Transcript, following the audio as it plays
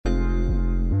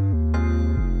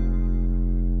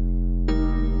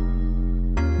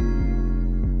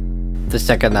the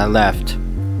second I left.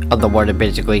 I'm the one to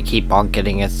basically keep on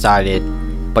getting excited.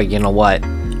 But you know what?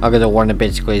 I'm gonna want to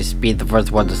basically be the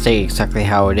first one to say exactly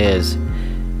how it is.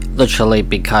 Literally,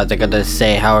 because I'm gonna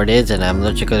say how it is, and I'm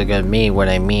literally gonna mean what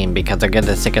I mean, because I'm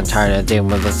getting sick and tired of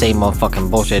dealing with the same old fucking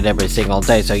bullshit every single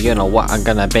day. So you know what, I'm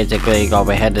gonna basically go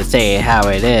ahead and say how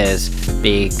it is,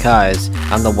 because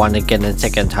I'm the one that getting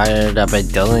sick and tired of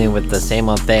it dealing with the same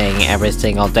old thing every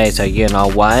single day. So you know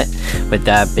what, with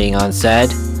that being unsaid,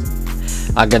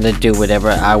 I'm gonna do whatever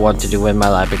I want to do in my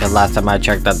life, because last time I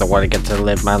checked, I'm the one to get to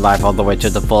live my life all the way to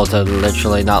the full, to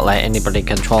literally not let anybody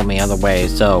control me other way.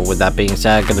 So with that being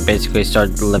said, I'm gonna basically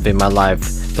start living my life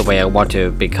the way I want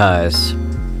to, because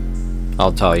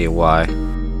I'll tell you why.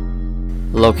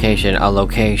 Location, a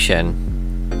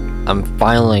location. I'm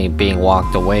finally being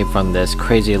walked away from this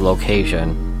crazy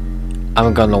location.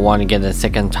 I'm gonna want to get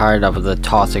sick and tired of the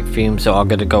toxic fumes, so I'm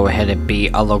gonna go ahead and be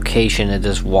a location and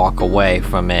just walk away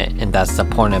from it, and that's the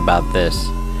point about this.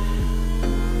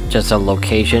 Just a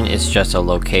location is just a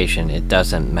location, it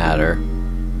doesn't matter.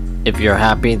 If you're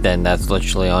happy, then that's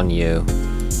literally on you.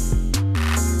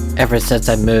 Ever since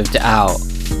I moved out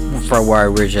from where I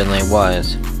originally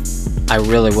was, I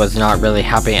really was not really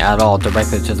happy at all,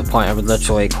 directly to the point of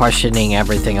literally questioning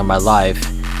everything in my life.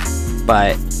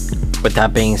 But with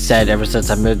that being said, ever since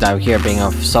I moved out here, being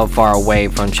so far away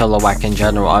from Chilliwack in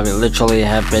general, I literally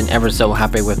have been ever so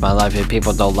happy with my life. If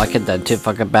people don't like it, then too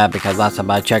fucking bad, because last time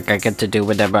I checked, I get to do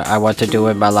whatever I want to do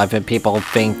in my life. If people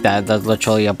think that that's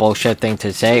literally a bullshit thing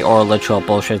to say, or a literal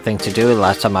bullshit thing to do,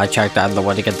 last time I checked, I'm the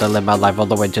one to get to live my life all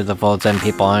the way to the fullest, and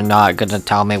people are not gonna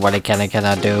tell me what I can and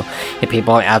cannot do. If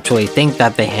people actually think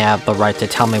that they have the right to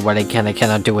tell me what I can and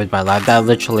cannot do with my life, that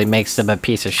literally makes them a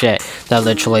piece of shit. That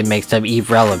literally makes them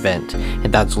irrelevant.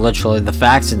 And that's literally the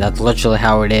facts, and that's literally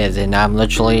how it is, and I'm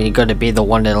literally gonna be the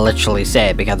one to literally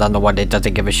say it, because I'm the one that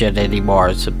doesn't give a shit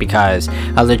anymore. So because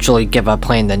I literally give up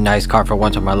playing the nice card for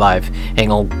once in my life, and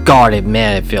oh god,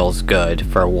 man, it feels good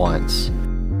for once.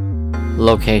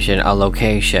 Location, a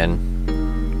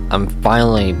location. I'm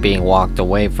finally being walked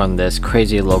away from this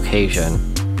crazy location.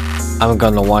 I'm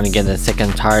gonna want to get sick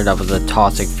and tired of the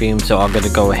toxic fumes, so I'm gonna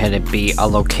go ahead and be a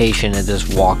location and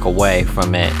just walk away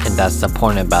from it, and that's the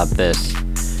point about this.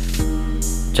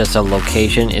 Just a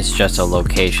location is just a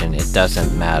location, it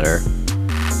doesn't matter.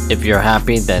 If you're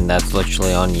happy, then that's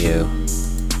literally on you.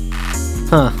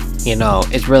 Huh. You know,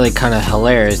 it's really kind of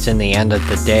hilarious. In the end of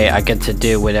the day, I get to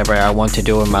do whatever I want to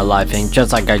do in my life, and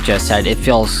just like I just said, it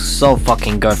feels so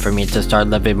fucking good for me to start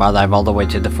living my life all the way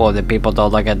to the full. That people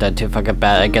don't like it, that too fucking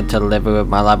bad. I get to live with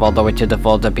my life all the way to the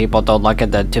full. That people don't like it,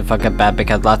 that too fucking bad,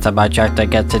 because last time I checked, I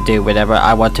get to do whatever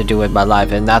I want to do in my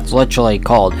life, and that's literally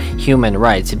called human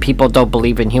rights. If people don't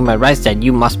believe in human rights, then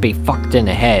you must be fucked in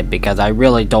the head, because I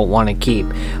really don't want to keep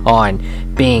on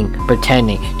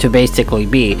pretending to basically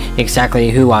be exactly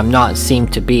who I'm not seem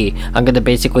to be. I'm gonna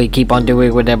basically keep on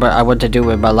doing whatever I want to do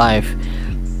in my life,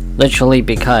 literally,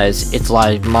 because it's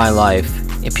like my life.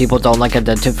 If people don't like it,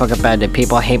 then too fucking bad. If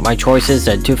people hate my choices,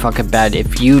 then too fucking bad.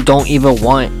 If you don't even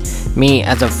want me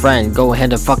as a friend, go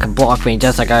ahead and fucking block me,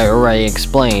 just like I already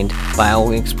explained, but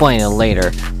I'll explain it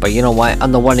later. But you know what,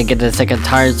 I'm the one to get sick and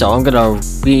tired, so I'm gonna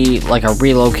be like a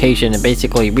relocation and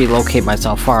basically relocate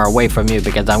myself far away from you,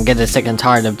 because I'm getting sick and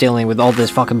tired of dealing with all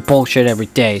this fucking bullshit every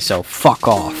day, so fuck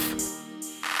off.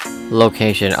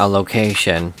 Location, a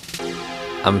location.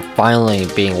 I'm finally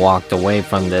being walked away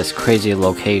from this crazy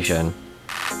location.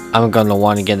 I'm gonna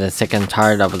want to get sick and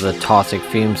tired of the toxic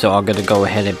fumes, so I'm gonna go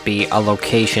ahead and be a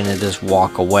location and just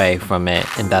walk away from it,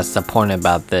 and that's the point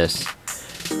about this.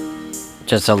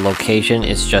 Just a location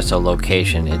is just a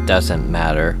location, it doesn't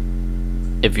matter.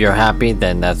 If you're happy,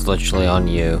 then that's literally on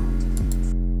you.